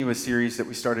A series that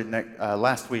we started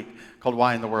last week called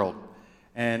Why in the World.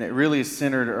 And it really is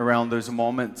centered around those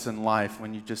moments in life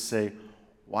when you just say,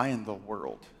 why in the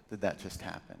world did that just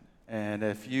happen? And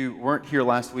if you weren't here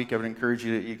last week, I would encourage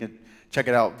you that you can check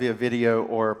it out via video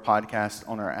or podcast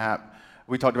on our app.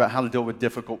 We talked about how to deal with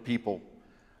difficult people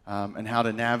and how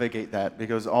to navigate that,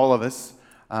 because all of us,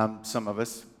 some of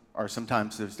us are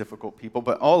sometimes those difficult people,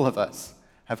 but all of us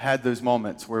have had those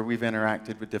moments where we've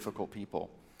interacted with difficult people.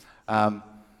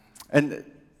 And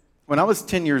when I was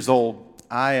 10 years old,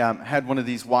 I had one of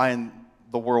these why in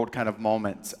the world kind of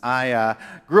moments. I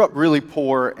grew up really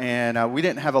poor, and we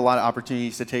didn't have a lot of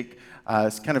opportunities to take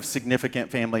kind of significant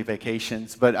family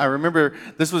vacations. But I remember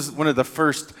this was one of the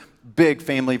first big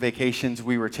family vacations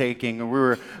we were taking. And we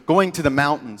were going to the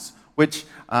mountains, which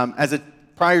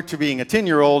prior to being a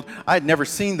 10-year-old, I had never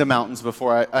seen the mountains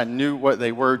before. I knew what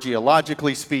they were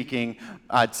geologically speaking.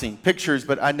 I'd seen pictures,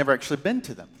 but I'd never actually been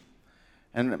to them.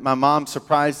 And my mom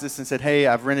surprised us and said, hey,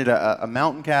 I've rented a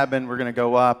mountain cabin. We're going to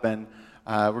go up, and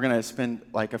we're going to spend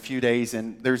like a few days.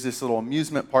 And there's this little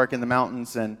amusement park in the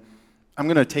mountains, and I'm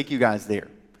going to take you guys there.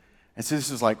 And so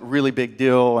this was like really big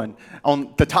deal. And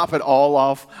to top it all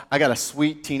off, I got a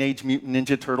sweet Teenage Mutant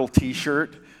Ninja Turtle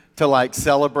t-shirt to like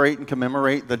celebrate and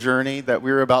commemorate the journey that we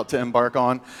were about to embark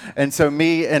on. And so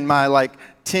me and my like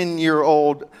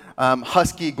 10-year-old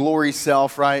husky glory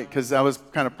self, right? Because I was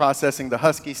kind of processing the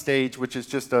husky stage, which is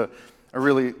just a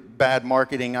really bad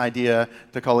marketing idea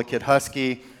to call a kid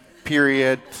husky,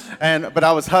 period. But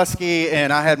I was husky,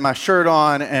 and I had my shirt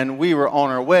on, and we were on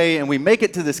our way, and we make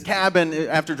it to this cabin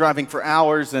after driving for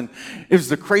hours, and it was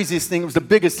the craziest thing. It was the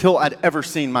biggest hill I'd ever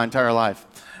seen my entire life.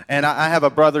 And I have a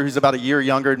brother who's about a year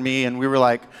younger than me, and we were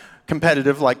like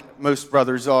competitive, like most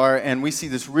brothers are, and we see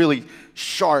this really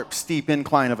sharp, steep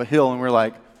incline of a hill, and we're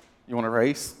like, you want to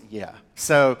race? Yeah.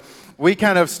 So we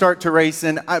kind of start to race,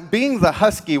 and being the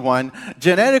husky one,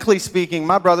 genetically speaking,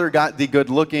 my brother got the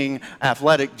good-looking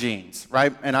athletic genes,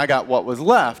 right? And I got what was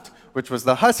left, which was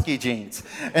the husky genes.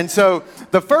 And so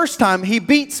the first time, he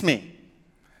beats me.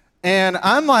 And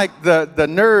I'm like the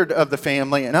nerd of the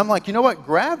family, and I'm like, you know what?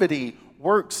 Gravity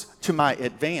works to my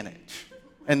advantage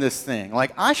in this thing.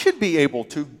 Like, I should be able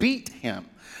to beat him.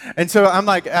 And so I'm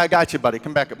like, I got you, buddy.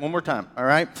 Come back up one more time, all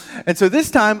right? And so this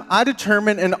time, I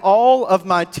determined in all of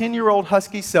my 10-year-old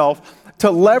husky self to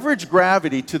leverage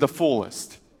gravity to the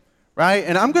fullest, right?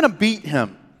 And I'm going to beat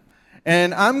him.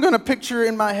 And I'm going to picture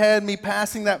in my head me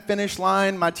passing that finish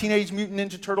line, my Teenage Mutant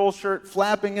Ninja Turtle shirt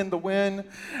flapping in the wind,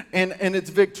 and it's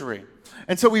victory.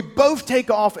 And so we both take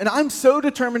off, and I'm so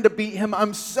determined to beat him.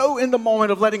 I'm so in the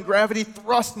moment of letting gravity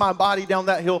thrust my body down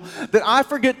that hill that I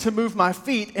forget to move my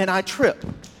feet, and I trip.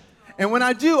 And when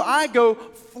I do, I go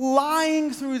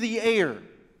flying through the air.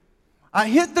 I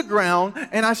hit the ground,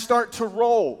 and I start to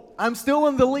roll. I'm still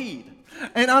in the lead,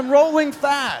 and I'm rolling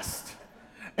fast.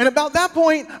 And about that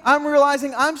point, I'm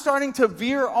realizing I'm starting to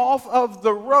veer off of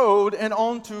the road and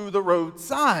onto the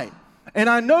roadside. And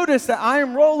I notice that I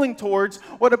am rolling towards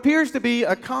what appears to be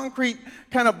a concrete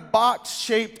kind of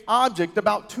box-shaped object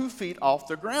about 2 feet off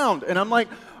the ground. And I'm like,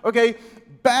 okay,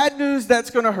 bad news, that's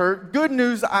going to hurt. Good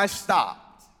news, I stopped.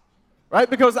 Right?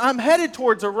 Because I'm headed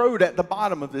towards a road at the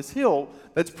bottom of this hill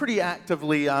that's pretty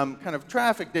actively kind of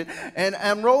trafficked it. And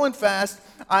I'm rolling fast.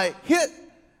 I hit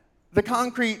the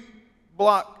concrete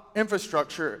block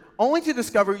infrastructure, only to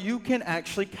discover you can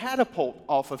actually catapult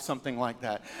off of something like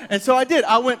that. And so I did.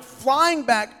 I went flying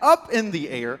back up in the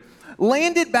air,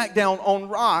 landed back down on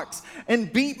rocks,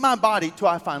 and beat my body till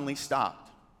I finally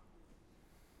stopped.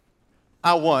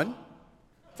 I won,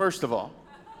 first of all.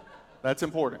 That's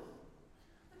important.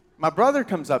 My brother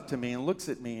comes up to me and looks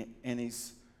at me, and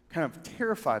he's kind of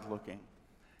terrified looking.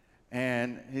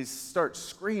 And he starts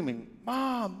screaming,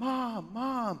 "Mom, Mom,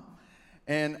 Mom."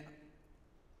 And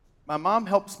my mom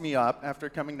helps me up after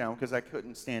coming down because I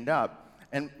couldn't stand up.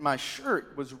 And my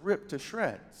shirt was ripped to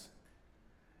shreds.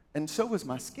 And so was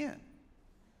my skin.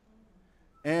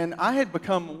 And I had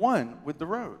become one with the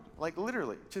road. Like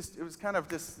literally. It was kind of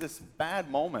this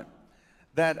bad moment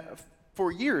that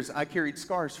for years I carried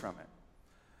scars from it.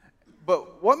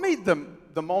 But what made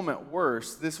the moment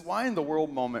worse, this why in the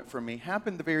world moment for me,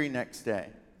 happened the very next day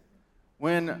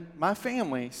when my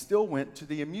family still went to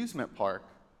the amusement park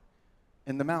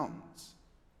in the mountains.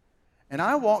 And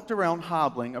I walked around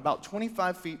hobbling about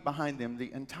 25 feet behind them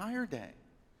the entire day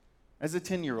as a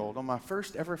 10-year-old on my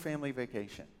first ever family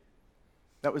vacation.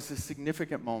 That was a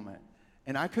significant moment.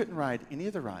 And I couldn't ride any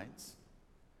of the rides.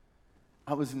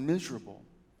 I was miserable.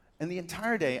 And the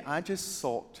entire day, I just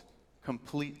sulked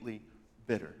completely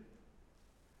bitter.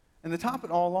 And to top it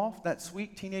all off, that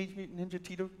sweet Teenage Mutant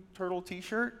Ninja Turtle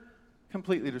t-shirt,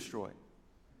 completely destroyed.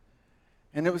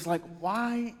 And it was like,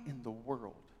 why in the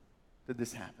world did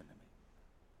this happen to me?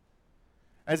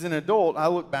 As an adult, I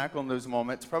look back on those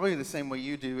moments, probably the same way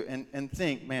you do, and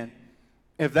think, man,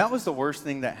 if that was the worst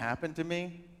thing that happened to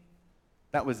me,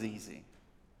 that was easy.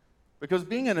 Because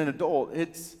being an adult,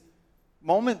 it's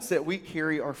moments that we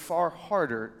carry are far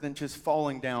harder than just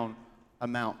falling down a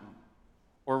mountain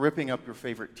or ripping up your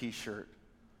favorite t-shirt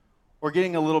or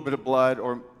getting a little bit of blood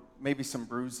or maybe some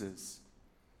bruises.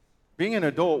 Being an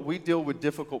adult, we deal with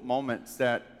difficult moments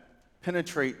that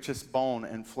penetrate just bone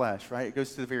and flesh, right? It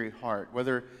goes to the very heart.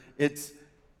 Whether it's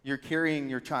you're carrying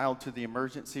your child to the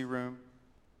emergency room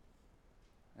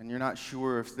and you're not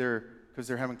sure if because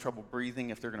they're having trouble breathing,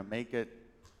 if they're going to make it,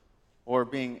 or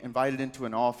being invited into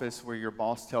an office where your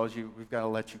boss tells you, we've got to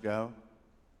let you go,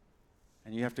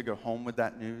 and you have to go home with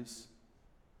that news,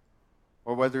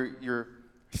 or whether you're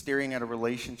staring at a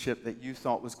relationship that you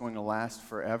thought was going to last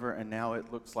forever, and now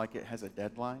it looks like it has a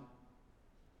deadline,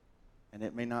 and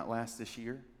it may not last this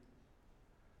year.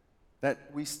 That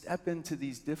we step into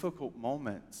these difficult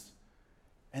moments,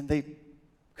 and they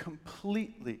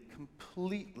completely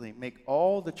make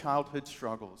all the childhood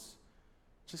struggles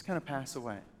just kind of pass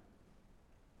away.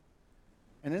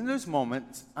 And in those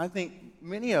moments, I think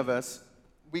many of us,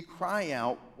 we cry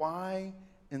out, why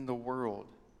in the world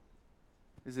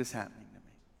is this happening to me?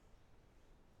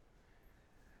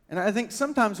 And I think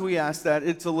sometimes we ask that,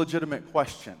 it's a legitimate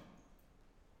question.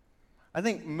 I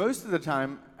think most of the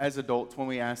time as adults when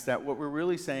we ask that, what we're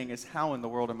really saying is, how in the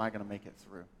world am I going to make it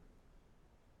through?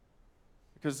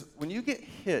 Because when you get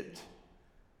hit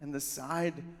in the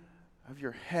side of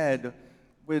your head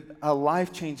with a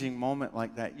life-changing moment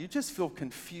like that, you just feel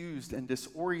confused and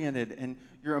disoriented, and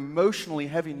you're emotionally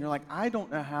heavy, and you're like, I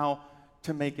don't know how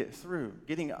to make it through.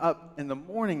 Getting up in the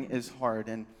morning is hard,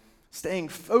 and staying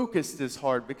focused is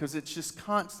hard because it's just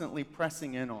constantly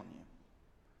pressing in on you.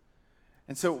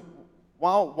 And so,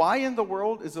 while why in the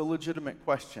world is a legitimate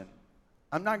question,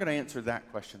 I'm not going to answer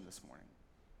that question this morning.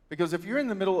 Because if you're in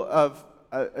the middle of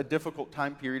a difficult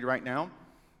time period right now,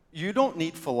 you don't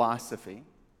need philosophy.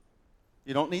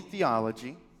 You don't need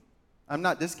theology. I'm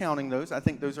not discounting those. I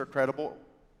think those are credible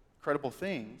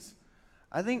things.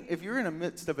 I think if you're in the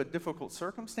midst of a difficult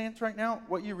circumstance right now,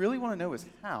 what you really want to know is,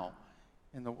 how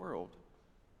in the world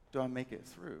do I make it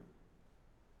through?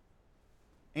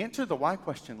 Answer the why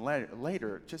question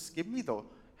later. Just give me the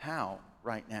how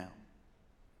right now.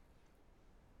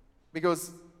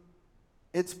 Because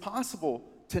it's possible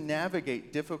to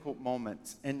navigate difficult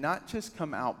moments and not just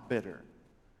come out bitter.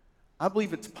 I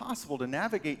believe it's possible to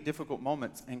navigate difficult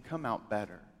moments and come out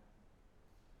better.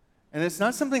 And it's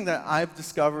not something that I've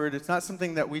discovered. It's not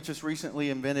something that we just recently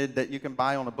invented that you can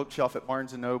buy on a bookshelf at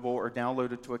Barnes & Noble or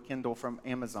download it to a Kindle from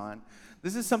Amazon.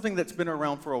 This is something that's been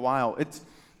around for a while.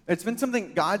 It's been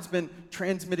something God's been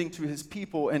transmitting to his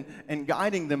people and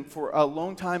guiding them for a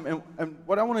long time. And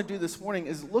what I want to do this morning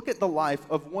is look at the life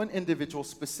of one individual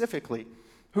specifically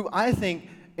who I think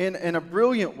in a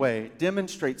brilliant way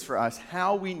demonstrates for us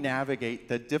how we navigate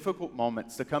the difficult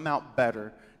moments to come out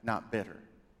better, not bitter.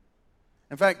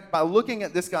 In fact, by looking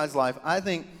at this guy's life, I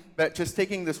think that just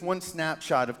taking this one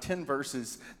snapshot of 10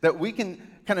 verses, that we can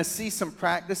kind of see some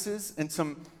practices and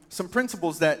some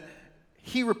principles that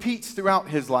he repeats throughout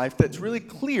his life that's really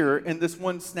clear in this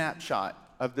one snapshot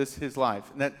of his life.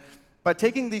 And that by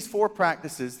taking these 4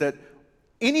 practices, that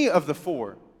any of the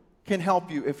 4 can help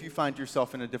you if you find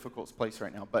yourself in a difficult place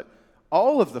right now. But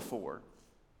all of the 4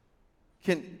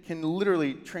 can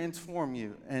literally transform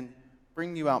you and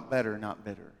bring you out better, not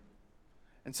bitter.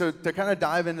 And so to kind of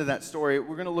dive into that story,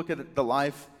 we're going to look at the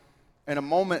life and a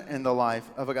moment in the life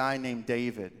of a guy named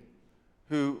David,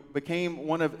 who became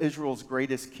one of Israel's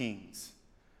greatest kings.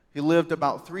 He lived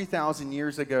about 3,000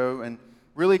 years ago and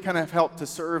really kind of helped to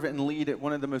serve and lead at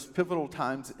one of the most pivotal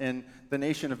times in the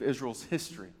nation of Israel's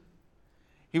history.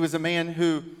 He was a man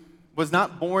who was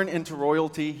not born into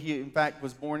royalty. He, in fact,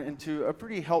 was born into a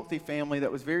pretty healthy family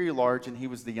that was very large, and he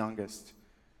was the youngest.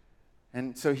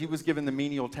 And so he was given the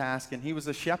menial task, and he was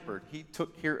a shepherd. He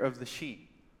took care of the sheep,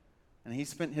 and he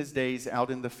spent his days out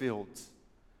in the fields.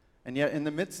 And yet, in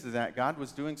the midst of that, God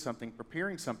was doing something,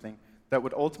 preparing something that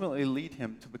would ultimately lead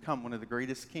him to become one of the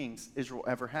greatest kings Israel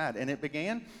ever had. And it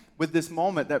began with this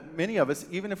moment that many of us,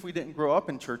 even if we didn't grow up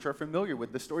in church, are familiar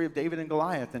with, the story of David and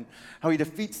Goliath and how he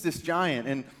defeats this giant.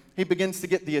 And he begins to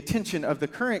get the attention of the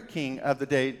current king of the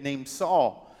day named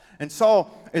Saul. And Saul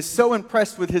is so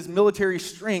impressed with his military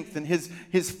strength and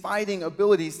his fighting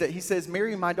abilities that he says,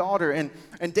 marry my daughter.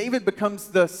 And David becomes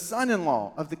the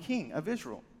son-in-law of the king of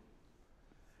Israel.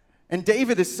 And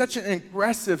David is such an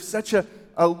aggressive, such a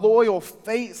loyal,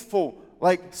 faithful,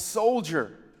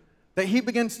 soldier that he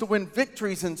begins to win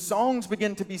victories and songs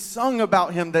begin to be sung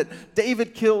about him, that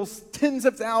David kills tens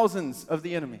of thousands of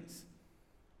the enemies.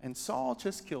 And Saul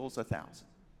just kills 1,000.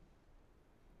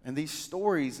 And these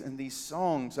stories and these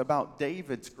songs about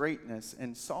David's greatness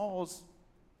and Saul's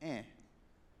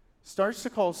starts to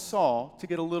cause Saul to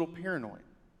get a little paranoid.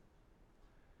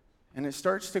 And it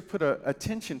starts to put a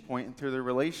tension point into their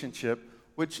relationship,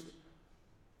 which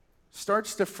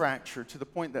starts to fracture to the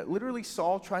point that literally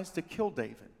Saul tries to kill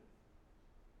David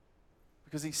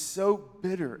because he's so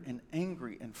bitter and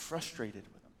angry and frustrated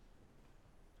with him.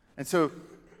 And so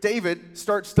David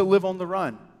starts to live on the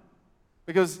run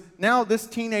because now this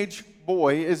teenage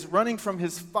boy is running from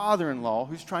his father-in-law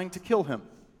who's trying to kill him.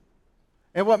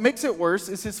 And what makes it worse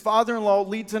is his father-in-law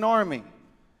leads an army.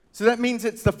 So that means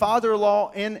it's the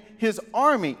father-in-law and his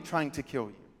army trying to kill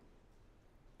you.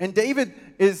 And David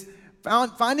is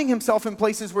finding himself in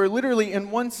places where literally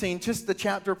in one scene, just the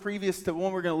chapter previous to the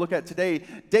one we're going to look at today,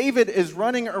 David is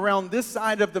running around this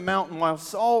side of the mountain while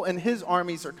Saul and his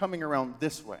armies are coming around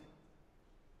this way.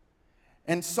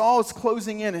 And Saul is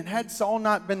closing in, and had Saul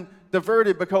not been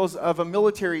diverted because of a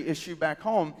military issue back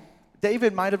home,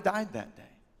 David might have died that day.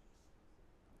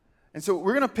 And so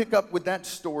we're going to pick up with that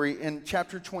story in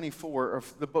chapter 24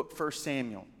 of the book 1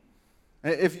 Samuel.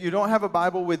 If you don't have a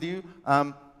Bible with you,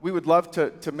 we would love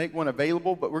to make one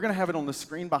available, but we're going to have it on the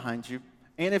screen behind you.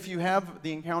 And if you have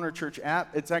the Encounter Church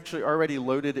app, it's actually already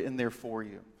loaded in there for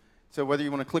you. So whether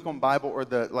you want to click on Bible or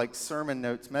the sermon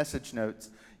notes, message notes,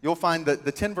 you'll find that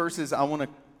the 10 verses I want to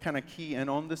kind of key in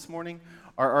on this morning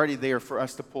are already there for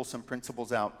us to pull some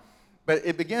principles out. But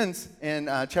it begins in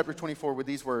chapter 24 with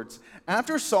these words.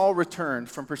 After Saul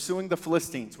returned from pursuing the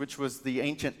Philistines, which was the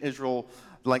ancient Israel,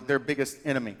 their biggest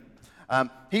enemy,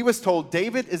 he was told,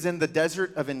 David is in the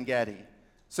desert of En-Gedi.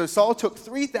 So Saul took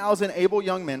 3,000 able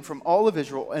young men from all of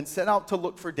Israel and set out to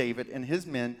look for David and his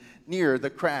men near the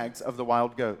crags of the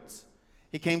wild goats.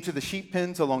 He came to the sheep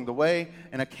pens along the way,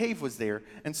 and a cave was there,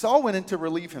 and Saul went in to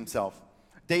relieve himself.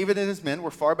 David and his men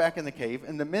were far back in the cave,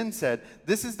 and the men said,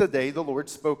 This is the day the Lord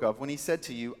spoke of when he said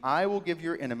to you, I will give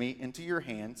your enemy into your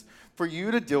hands for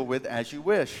you to deal with as you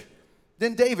wish.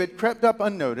 Then David crept up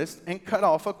unnoticed and cut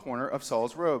off a corner of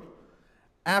Saul's robe.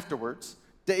 Afterwards,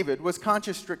 David was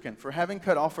conscience-stricken for having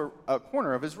cut off a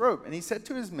corner of his robe, and he said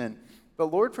to his men, The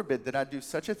Lord forbid that I do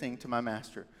such a thing to my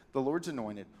master, the Lord's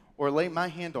anointed, or lay my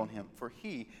hand on him, for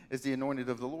he is the anointed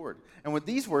of the Lord. And with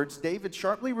these words, David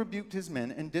sharply rebuked his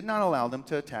men and did not allow them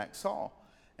to attack Saul.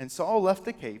 And Saul left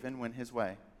the cave and went his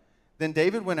way. Then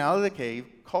David went out of the cave,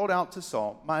 called out to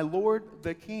Saul, My Lord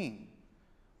the king.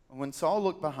 And when Saul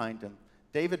looked behind him,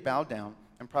 David bowed down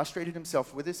and prostrated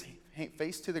himself with his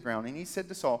face to the ground. And he said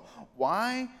to Saul,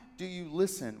 Why do you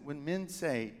listen when men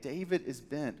say, David is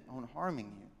bent on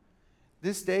harming you?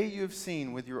 This day you have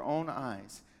seen with your own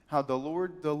eyes how the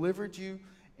Lord delivered you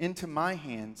into my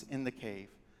hands in the cave.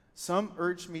 Some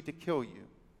urged me to kill you,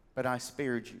 but I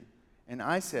spared you. And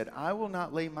I said, I will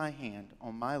not lay my hand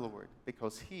on my Lord,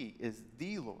 because he is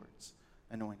the Lord's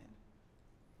anointed.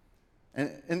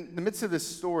 And in the midst of this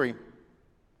story,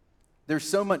 there's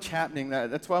so much happening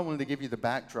that's why I wanted to give you the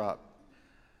backdrop.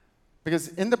 Because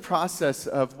in the process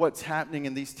of what's happening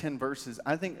in these 10 verses,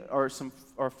 I think are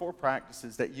 4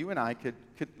 practices that you and I could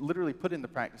literally put into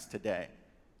practice today,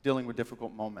 dealing with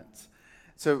difficult moments.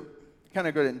 So kind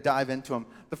of go ahead and dive into them.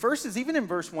 The first is even in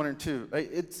verse 1 and 2.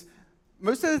 It's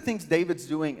most of the things David's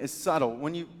doing is subtle.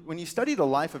 When you study the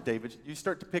life of David, you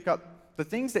start to pick up the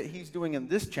things that he's doing in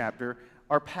this chapter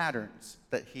are patterns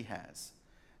that he has.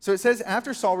 So it says,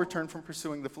 after Saul returned from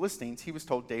pursuing the Philistines, he was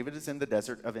told David is in the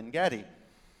desert of En-Gedi,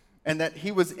 and that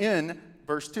he was in,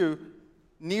 verse 2,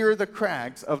 near the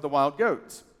crags of the wild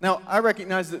goats. Now, I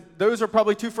recognize that those are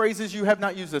probably 2 phrases you have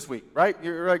not used this week, right?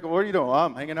 You're like, what are you doing? Well,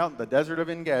 I'm hanging out in the desert of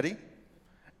En-Gedi.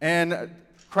 And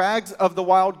crags of the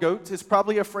wild goats is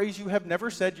probably a phrase you have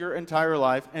never said your entire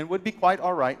life and would be quite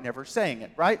all right never saying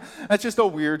it, right? That's just a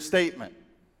weird statement.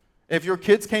 If your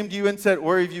kids came to you and said,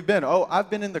 where have you been? Oh, I've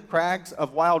been in the crags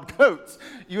of wild goats.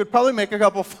 You would probably make a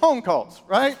couple phone calls,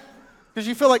 right? Because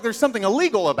you feel like there's something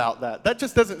illegal about that. That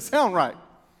just doesn't sound right.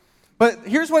 But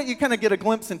here's what you kind of get a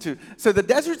glimpse into. So the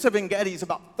deserts of En-Gedi is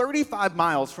about 35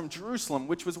 miles from Jerusalem,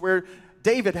 which was where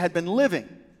David had been living.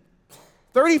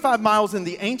 35 miles in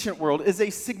the ancient world is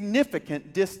a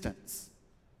significant distance.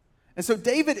 And so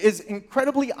David is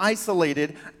incredibly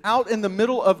isolated out in the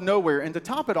middle of nowhere, and to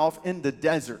top it off, in the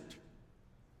desert.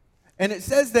 And it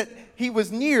says that he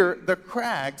was near the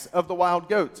crags of the wild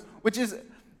goats, which is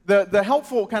the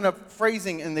helpful kind of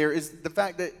phrasing in there is the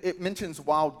fact that it mentions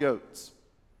wild goats.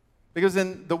 Because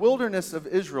in the wilderness of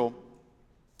Israel,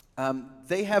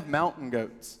 they have mountain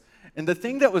goats. And the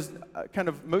thing that was kind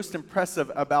of most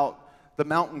impressive about the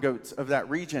mountain goats of that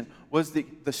region was the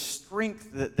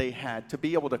strength that they had to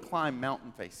be able to climb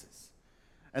mountain faces.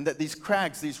 And that these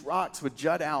crags, these rocks would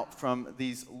jut out from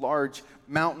these large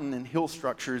mountain and hill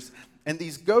structures. And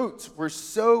these goats were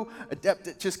so adept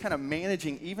at just kind of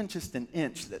managing even just an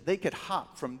inch that they could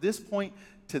hop from this point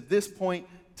to this point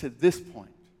to this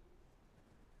point.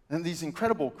 And these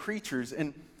incredible creatures.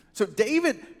 And so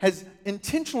David has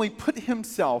intentionally put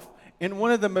himself in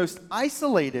one of the most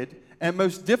isolated and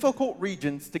most difficult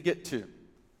regions to get to.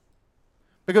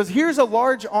 Because here's a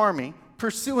large army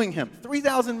pursuing him,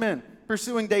 3,000 men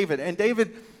pursuing David. And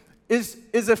David is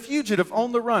a fugitive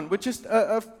on the run with just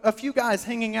a few guys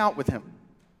hanging out with him.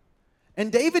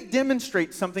 And David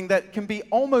demonstrates something that can be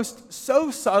almost so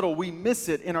subtle we miss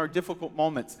it in our difficult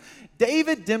moments.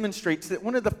 David demonstrates that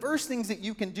one of the first things that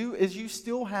you can do is you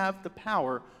still have the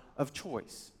power of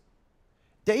choice.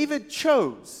 David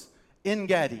chose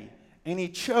En-Gedi, and he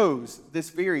chose this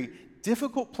very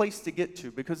difficult place to get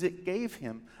to because it gave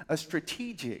him a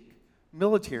strategic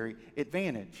military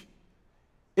advantage.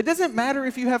 It doesn't matter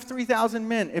if you have 3,000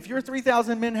 men. If your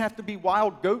 3,000 men have to be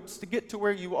wild goats to get to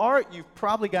where you are, you've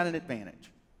probably got an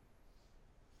advantage.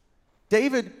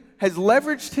 David has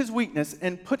leveraged his weakness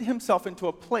and put himself into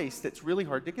a place that's really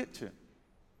hard to get to.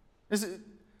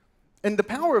 And the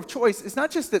power of choice is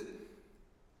not just that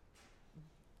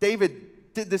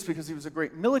David did this because he was a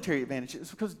great military advantage.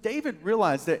 It's because David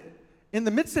realized that in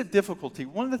the midst of difficulty,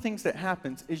 one of the things that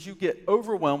happens is you get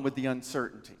overwhelmed with the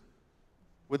uncertainty,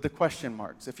 with the question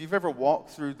marks. If you've ever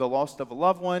walked through the loss of a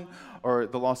loved one or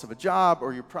the loss of a job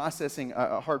or you're processing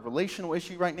a hard relational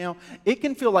issue right now, it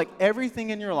can feel like everything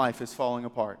in your life is falling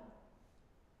apart.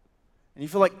 And you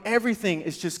feel like everything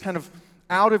is just kind of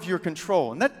out of your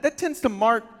control. And that tends to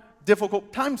mark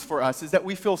difficult times for us, is that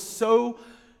we feel so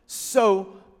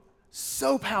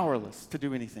powerless to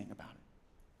do anything about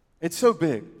it. It's so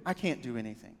big, I can't do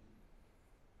anything.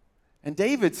 And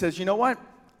David says, you know what?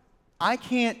 I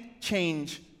can't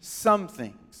change some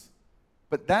things,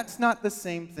 but that's not the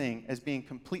same thing as being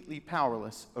completely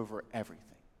powerless over everything.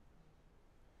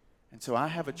 And so I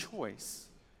have a choice,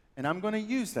 and I'm going to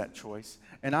use that choice,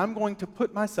 and I'm going to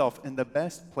put myself in the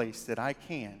best place that I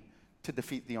can to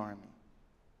defeat the army.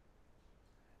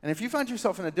 And if you find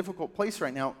yourself in a difficult place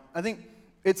right now, I think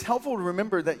it's helpful to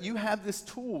remember that you have this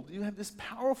tool, you have this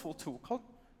powerful tool called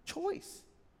choice.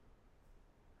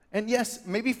 And yes,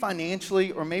 maybe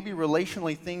financially or maybe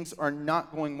relationally things are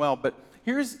not going well, but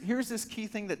here's this key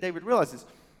thing that David realizes.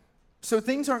 So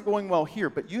things aren't going well here,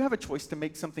 but you have a choice to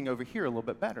make something over here a little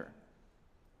bit better.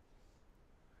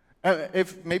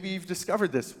 If maybe you've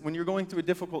discovered this, when you're going through a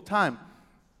difficult time,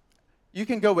 you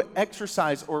can go with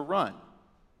exercise or run,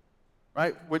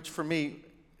 right? Which for me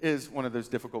is one of those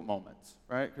difficult moments,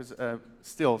 right? Because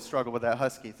still struggle with that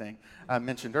husky thing I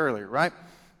mentioned earlier, right?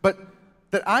 But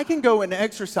that I can go and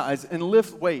exercise and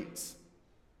lift weights,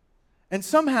 and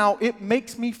somehow it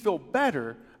makes me feel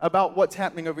better about what's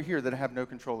happening over here that I have no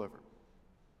control over.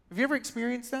 Have you ever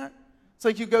experienced that? It's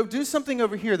like you go do something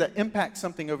over here that impacts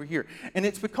something over here, and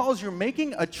it's because you're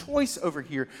making a choice over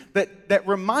here that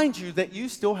reminds you that you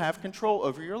still have control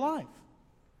over your life.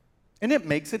 And it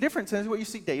makes a difference, and that's what you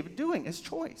see David doing, is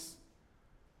choice.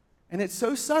 And it's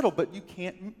so subtle, but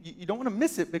you don't want to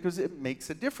miss it because it makes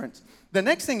a difference. The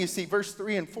next thing you see, verse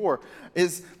 3 and 4,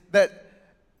 is that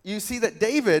you see that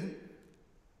David,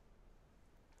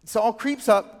 Saul creeps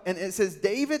up, and it says,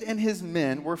 David and his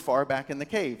men were far back in the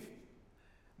cave.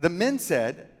 The men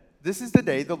said, this is the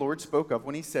day the Lord spoke of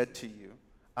when he said to you,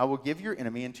 I will give your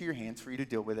enemy into your hands for you to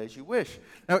deal with as you wish.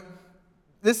 Now,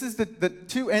 this is the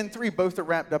 2 and 3 both are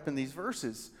wrapped up in these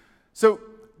verses. So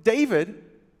David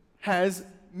has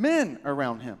men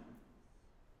around him.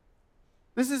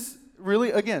 This is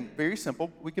really, again, very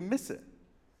simple. We can miss it.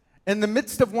 In the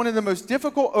midst of one of the most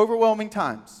difficult, overwhelming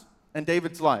times in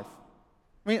David's life.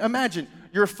 I mean, imagine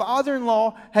your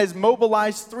father-in-law has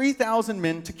mobilized 3,000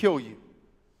 men to kill you.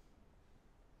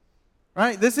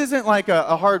 Right? This isn't like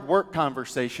a hard work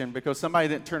conversation because somebody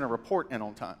didn't turn a report in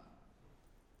on time.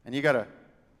 And you got to,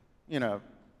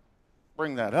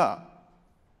 bring that up.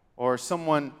 Or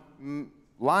someone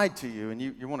lied to you and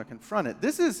you want to confront it.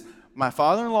 This is, my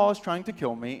father-in-law is trying to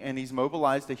kill me, and he's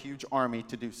mobilized a huge army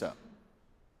to do so.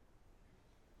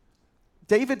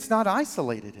 David's not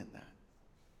isolated in that.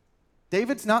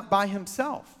 David's not by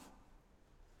himself.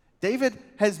 David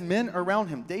has men around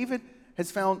him. David has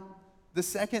found the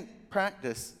second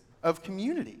practice of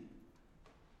community.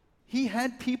 He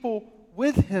had people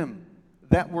with him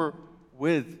that were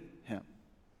with him.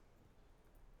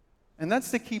 And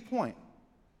that's the key point.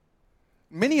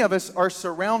 Many of us are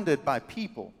surrounded by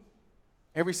people,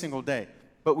 every single day.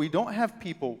 But we don't have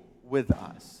people with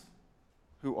us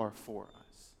who are for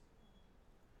us.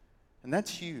 And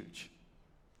that's huge.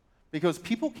 Because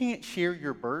people can't share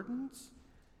your burdens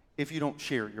if you don't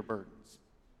share your burdens.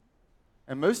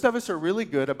 And most of us are really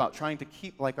good about trying to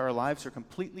keep like our lives are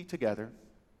completely together.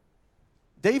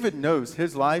 David knows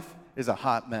his life is a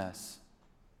hot mess.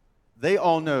 They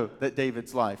all know that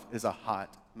David's life is a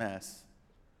hot mess.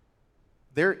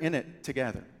 They're in it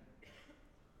together.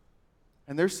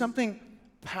 And there's something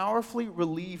powerfully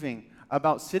relieving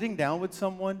about sitting down with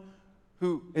someone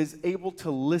who is able to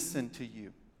listen to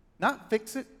you. Not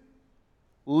fix it,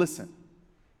 listen.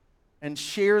 And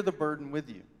share the burden with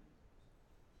you.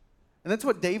 And that's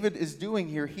what David is doing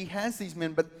here. He has these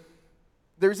men, but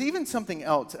there's even something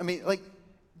else. I mean, like,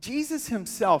 Jesus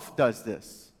himself does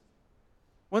this.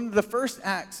 One of the first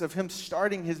acts of him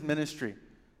starting his ministry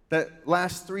that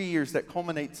lasts 3 years, that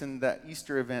culminates in that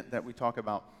Easter event that we talk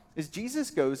about, is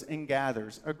Jesus goes and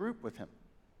gathers a group with him.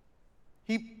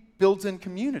 He builds in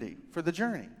community for the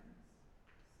journey.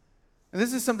 And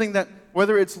this is something that,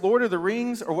 whether it's Lord of the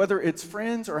Rings or whether it's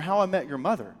Friends or How I Met Your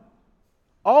Mother,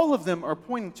 all of them are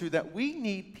pointing to that we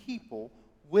need people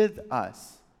with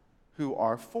us who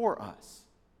are for us.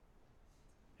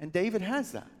 And David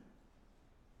has that.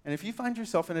 And if you find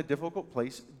yourself in a difficult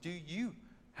place, do you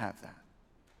have that?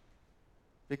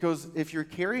 Because if you're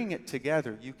carrying it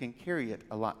together, you can carry it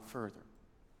a lot further.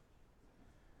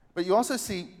 But you also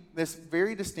see this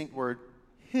very distinct word,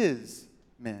 his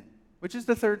men, which is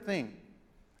the third thing,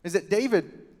 is that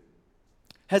David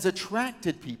has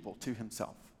attracted people to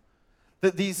himself.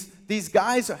 That these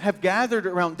guys have gathered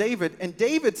around David, and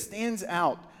David stands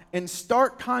out in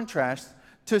stark contrast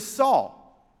to Saul.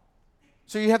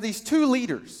 So you have these two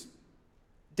leaders,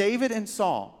 David and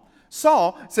Saul.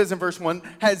 Saul, it says in verse 1,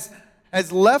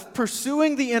 has left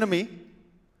pursuing the enemy,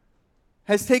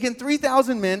 has taken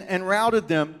 3,000 men and routed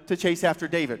them to chase after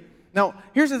David. Now,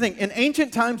 here's the thing. In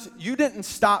ancient times, you didn't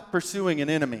stop pursuing an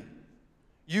enemy.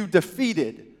 You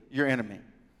defeated your enemy.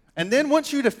 And then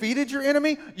once you defeated your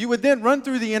enemy, you would then run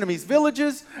through the enemy's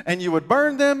villages, and you would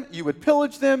burn them, you would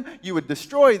pillage them, you would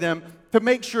destroy them to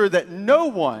make sure that no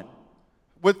one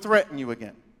would threaten you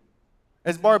again.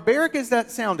 As barbaric as that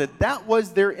sounded, that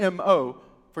was their MO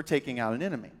for taking out an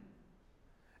enemy.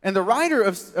 And the writer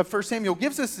of 1 Samuel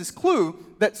gives us this clue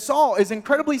that Saul is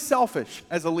incredibly selfish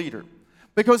as a leader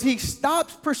because he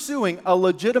stops pursuing a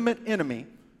legitimate enemy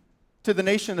to the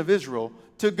nation of Israel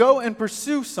to go and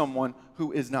pursue someone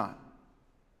who is not.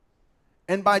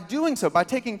 And by doing so, by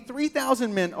taking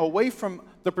 3,000 men away from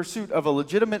the pursuit of a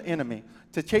legitimate enemy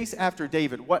to chase after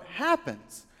David, what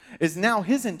happens is now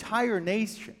his entire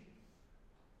nation,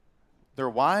 their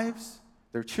wives,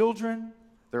 their children,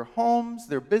 their homes,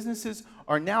 their businesses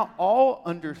are now all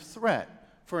under threat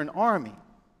for an army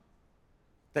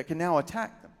that can now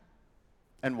attack them.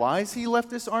 And why has he left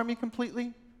this army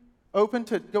completely open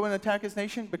to go and attack his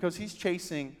nation? Because he's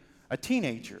chasing a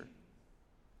teenager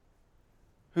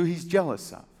who he's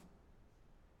jealous of.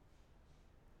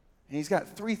 And he's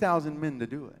got 3,000 men to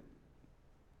do it.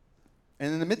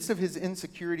 And in the midst of his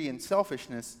insecurity and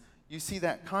selfishness, you see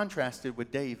that contrasted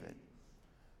with David,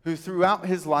 who throughout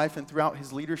his life and throughout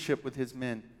his leadership with his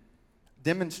men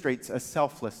demonstrates a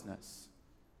selflessness.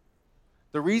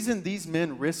 The reason these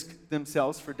men risked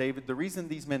themselves for David, the reason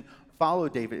these men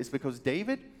followed David is because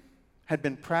David had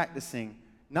been practicing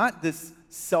not this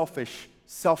selfish,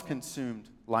 self-consumed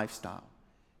lifestyle.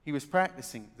 He was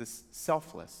practicing this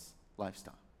selfless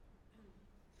lifestyle.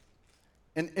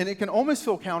 And it can almost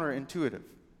feel counterintuitive,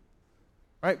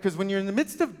 right? Because when you're in the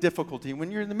midst of difficulty, when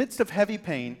you're in the midst of heavy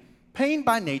pain, pain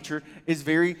by nature is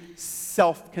very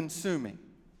self-consuming,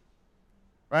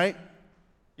 right?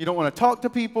 You don't want to talk to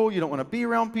people. You don't want to be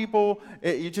around people.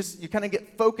 You kind of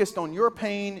get focused on your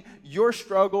pain, your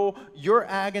struggle, your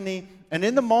agony. And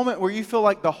in the moment where you feel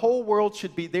like the whole world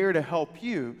should be there to help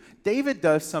you, David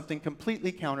does something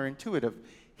completely counterintuitive.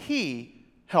 He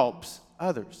helps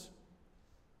others.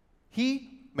 He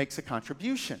makes a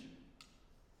contribution.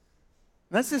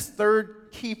 And that's this third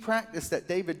key practice that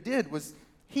David did, was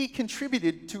he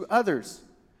contributed to others.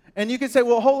 And you could say,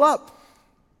 well, hold up.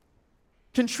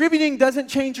 Contributing doesn't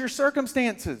change your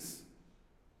circumstances.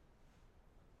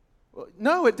 Well,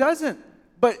 no, it doesn't.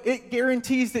 But it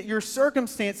guarantees that your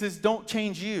circumstances don't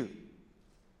change you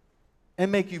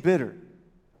and make you bitter.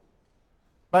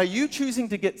 By you choosing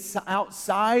to get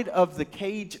outside of the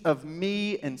cage of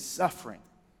me and suffering,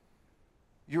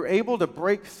 you're able to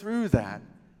break through that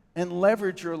and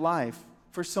leverage your life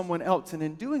for someone else. And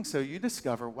in doing so, you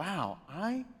discover, wow,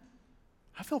 I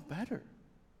feel better.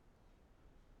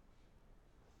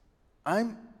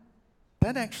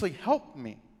 That actually helped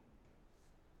me.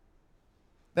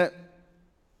 that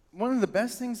one of the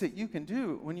best things that you can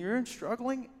do when you're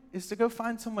struggling is to go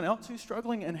find someone else who's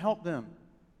struggling and help them.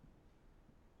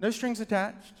 No strings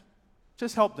attached.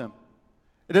 Just help them.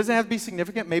 It doesn't have to be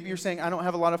significant. Maybe you're saying, I don't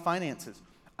have a lot of finances.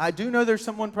 I do know there's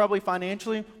someone probably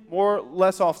financially more or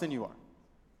less off than you are.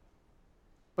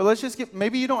 But let's just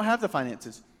maybe you don't have the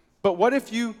finances. But what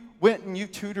if you went and you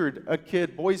tutored a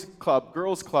kid, boys club,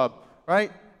 girls club,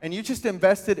 right? And you just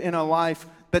invested in a life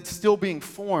that's still being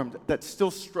formed, that's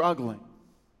still struggling.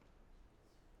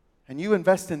 And you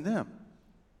invest in them.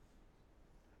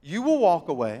 You will walk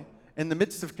away in the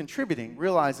midst of contributing,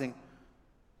 realizing,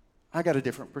 I got a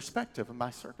different perspective of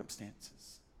my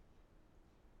circumstances.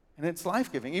 And it's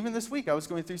life-giving. Even this week, I was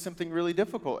going through something really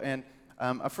difficult, and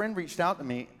a friend reached out to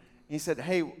me. He said,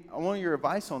 hey, I want your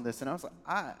advice on this. And I was like,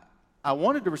 I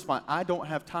wanted to respond, I don't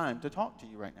have time to talk to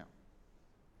you right now.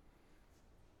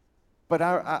 But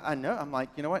I know, I'm like,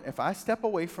 you know what? If I step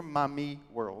away from my me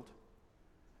world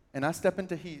and I step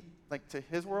into to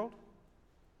his world,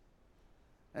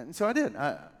 and so I did.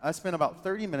 I spent about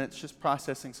 30 minutes just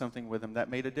processing something with him that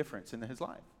made a difference in his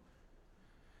life.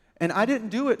 And I didn't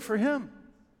do it for him.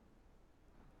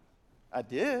 I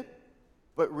did.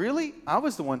 But really, I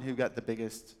was the one who got the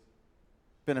biggest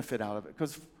benefit out of it.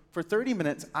 Because for 30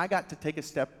 minutes, I got to take a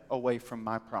step away from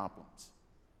my problems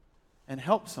and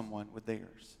help someone with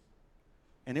theirs.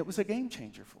 And it was a game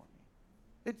changer for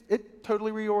me. It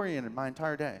totally reoriented my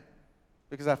entire day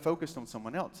because I focused on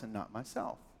someone else and not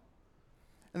myself.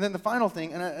 And then the final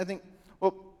thing, and I think,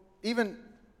 well, even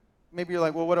maybe you're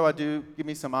like, well, what do I do? Give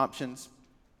me some options.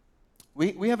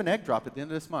 We have an egg drop at the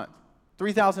end of this month.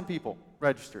 3,000 people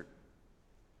registered.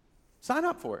 Sign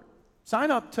up for it.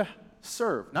 Sign up to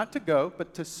serve, not to go,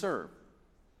 but to serve.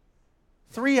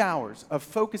 3 hours of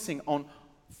focusing on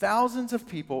thousands of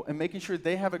people and making sure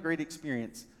they have a great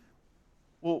experience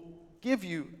will give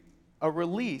you a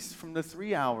release from the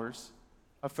 3 hours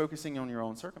of focusing on your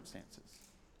own circumstances.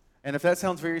 And if that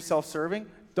sounds very self-serving,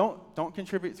 don't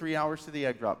contribute 3 hours to the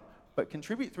egg drop, but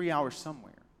contribute 3 hours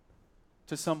somewhere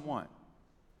to someone.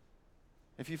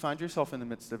 If you find yourself in the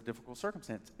midst of difficult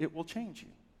circumstance, it will change you.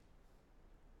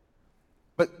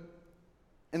 But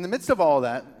in the midst of all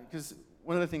that, because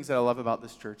one of the things that I love about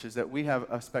this church is that we have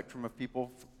a spectrum of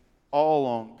people all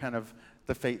along kind of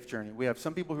the faith journey. We have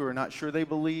some people who are not sure they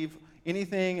believe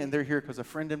anything, and they're here because a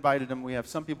friend invited them. We have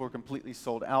some people who are completely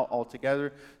sold out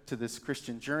altogether to this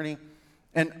Christian journey.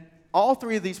 And all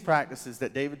three of these practices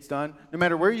that David's done, no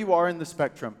matter where you are in the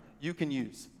spectrum, you can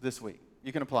use this week.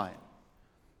 You can apply it.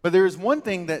 But there is one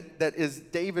thing that is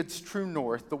David's true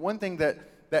north, the one thing that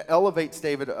elevates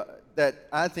David, that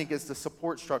I think is the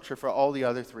support structure for all the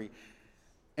other three.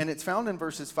 And it's found in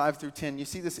verses 5 through 10. You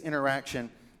see this interaction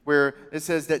where it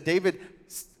says that David,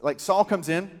 like Saul comes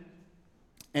in,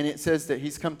 and it says that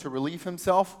he's come to relieve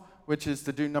himself, which is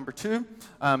to do number 2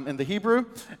 in the Hebrew.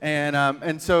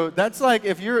 And so that's like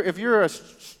if you're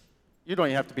you don't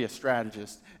even have to be a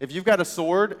strategist. If you've got a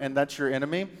sword and that's your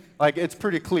enemy, like it's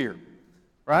pretty clear,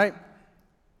 right?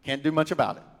 Can't do much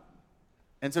about it.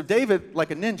 And so David, like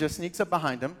a ninja, sneaks up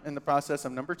behind him in the process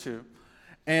of number 2,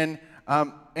 and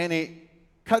he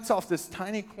cuts off this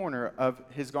tiny corner of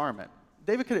his garment.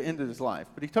 David could have ended his life,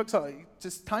 but he takes off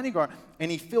this tiny garment,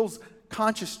 and he feels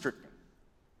conscience-stricken.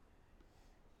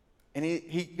 And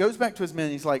he goes back to his men,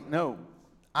 and he's like, no,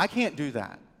 I can't do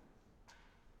that.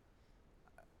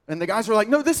 And the guys are like,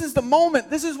 no, this is the moment.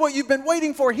 This is what you've been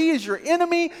waiting for. He is your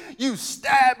enemy. You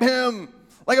stab him.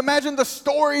 Like imagine the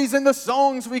stories and the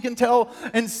songs we can tell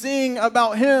and sing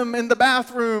about him in the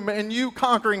bathroom and you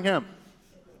conquering him.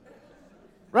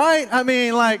 Right? I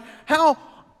mean, like, how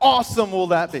awesome will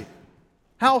that be?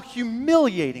 How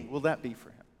humiliating will that be for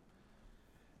him?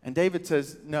 And David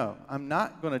says, no, I'm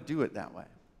not going to do it that way.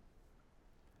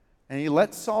 And he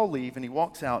lets Saul leave, and he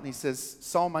walks out, and he says,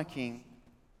 Saul, my king,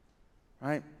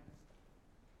 right?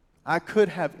 I could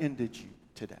have ended you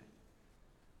today,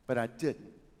 but I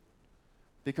didn't.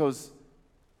 Because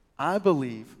I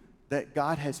believe that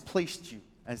God has placed you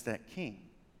as that king.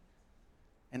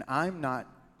 And I'm not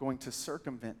going to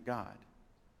circumvent God.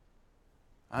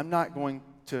 I'm not going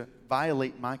to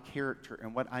violate my character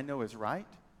and what I know is right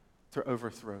to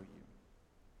overthrow you.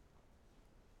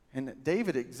 And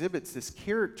David exhibits this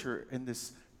character and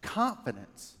this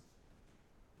confidence.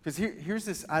 Because here's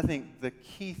this, I think, the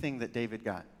key thing that David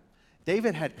got.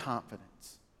 David had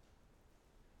confidence.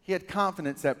 He had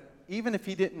confidence that even if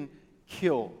he didn't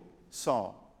kill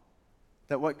Saul,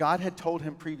 that what God had told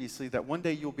him previously, that one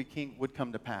day you'll be king, would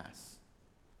come to pass.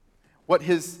 What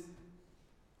his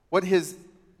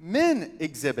men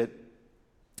exhibit,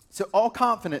 so all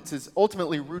confidence is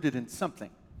ultimately rooted in something.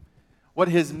 What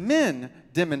his men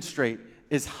demonstrate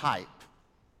is hype.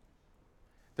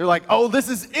 They're like, oh, this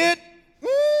is it.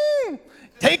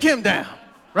 Take him down.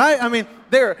 Right? I mean,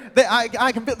 they're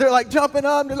like jumping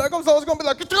up. And they're like, oh, so it's going to be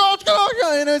like,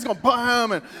 and it's going to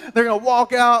bam. And they're going to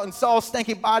walk out, and Saul's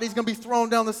stinky body's going to be thrown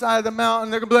down the side of the mountain.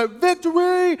 They're going to be like,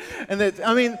 victory. And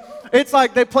it's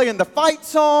like they play in the fight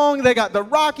song. They got the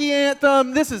Rocky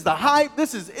anthem. This is the hype.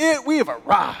 This is it. We have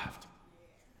arrived.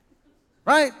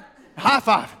 Right? High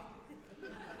five.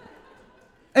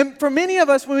 And for many of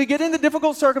us, when we get into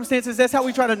difficult circumstances, that's how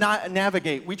we try to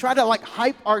navigate. We try to like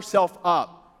hype ourselves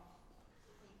up.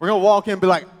 We're going to walk in and be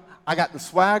like, I got the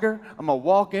swagger. I'm going to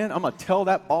walk in. I'm going to tell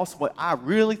that boss what I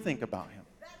really think about him.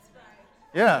 That's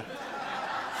right.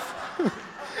 Yeah.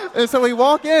 And so we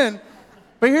walk in.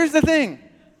 But here's the thing.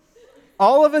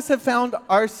 All of us have found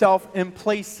ourselves in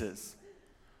places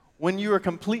when you are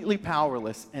completely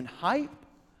powerless, and hype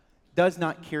does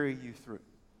not carry you through.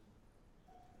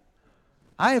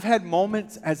 I have had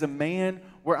moments as a man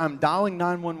where I'm dialing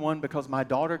 911 because my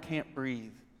daughter can't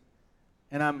breathe.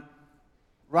 And I'm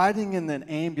riding in an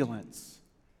ambulance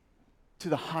to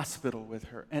the hospital with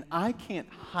her. And I can't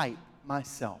hype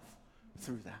myself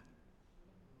through that.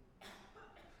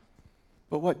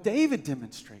 But what David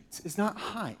demonstrates is not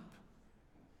hype.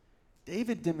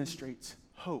 David demonstrates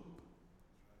hope.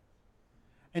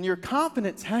 And your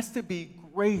confidence has to be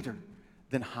greater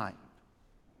than hype.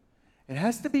 It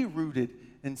has to be rooted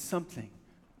in something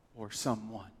or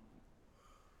someone.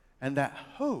 And that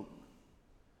hope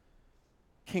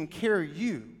can carry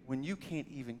you when you can't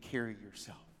even carry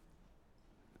yourself.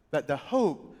 That the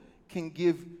hope can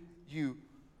give you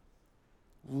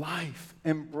life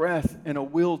and breath and a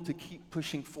will to keep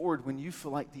pushing forward when you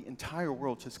feel like the entire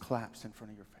world just collapsed in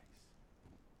front of your face.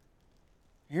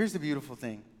 Here's the beautiful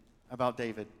thing about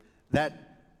David.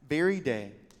 That very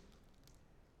day,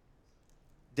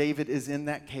 David is in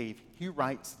that cave. He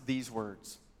writes these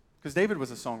words. Because David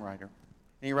was a songwriter. And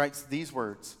he writes these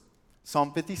words.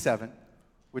 Psalm 57,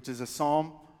 which is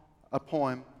a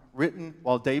poem written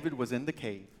while David was in the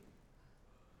cave.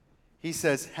 He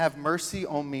says, have mercy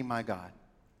on me, my God.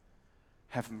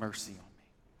 Have mercy on me.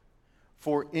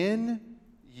 For in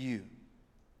you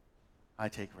I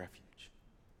take refuge.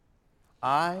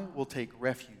 I will take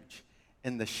refuge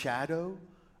in the shadow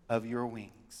of your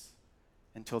wings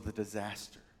until the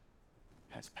disaster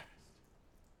has passed.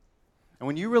 And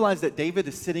when you realize that David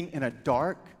is sitting in a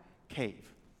dark cave,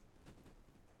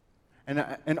 and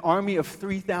an army of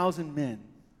 3,000 men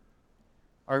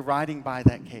are riding by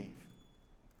that cave,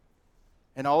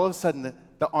 and all of a sudden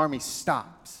the army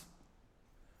stops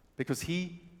because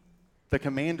the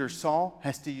commander Saul,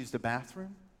 has to use the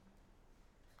bathroom.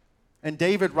 And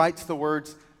David writes the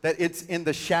words that it's in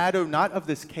the shadow not of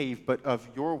this cave but of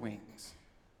your wings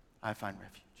I find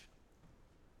refuge.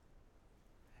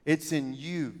 It's in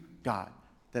you, God,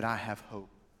 that I have hope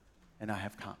and I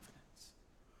have confidence.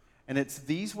 And it's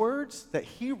these words that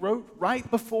he wrote right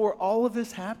before all of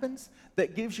this happens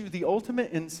that gives you the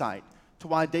ultimate insight to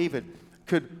why David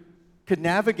could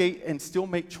navigate and still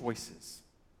make choices,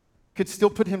 could still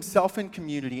put himself in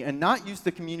community and not use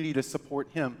the community to support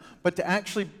him, but to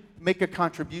actually make a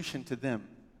contribution to them.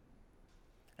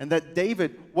 And that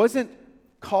David wasn't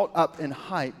caught up in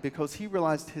hype because he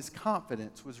realized his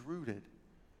confidence was rooted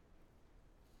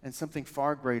in something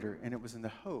far greater, and it was in the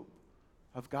hope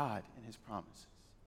of God and his promises.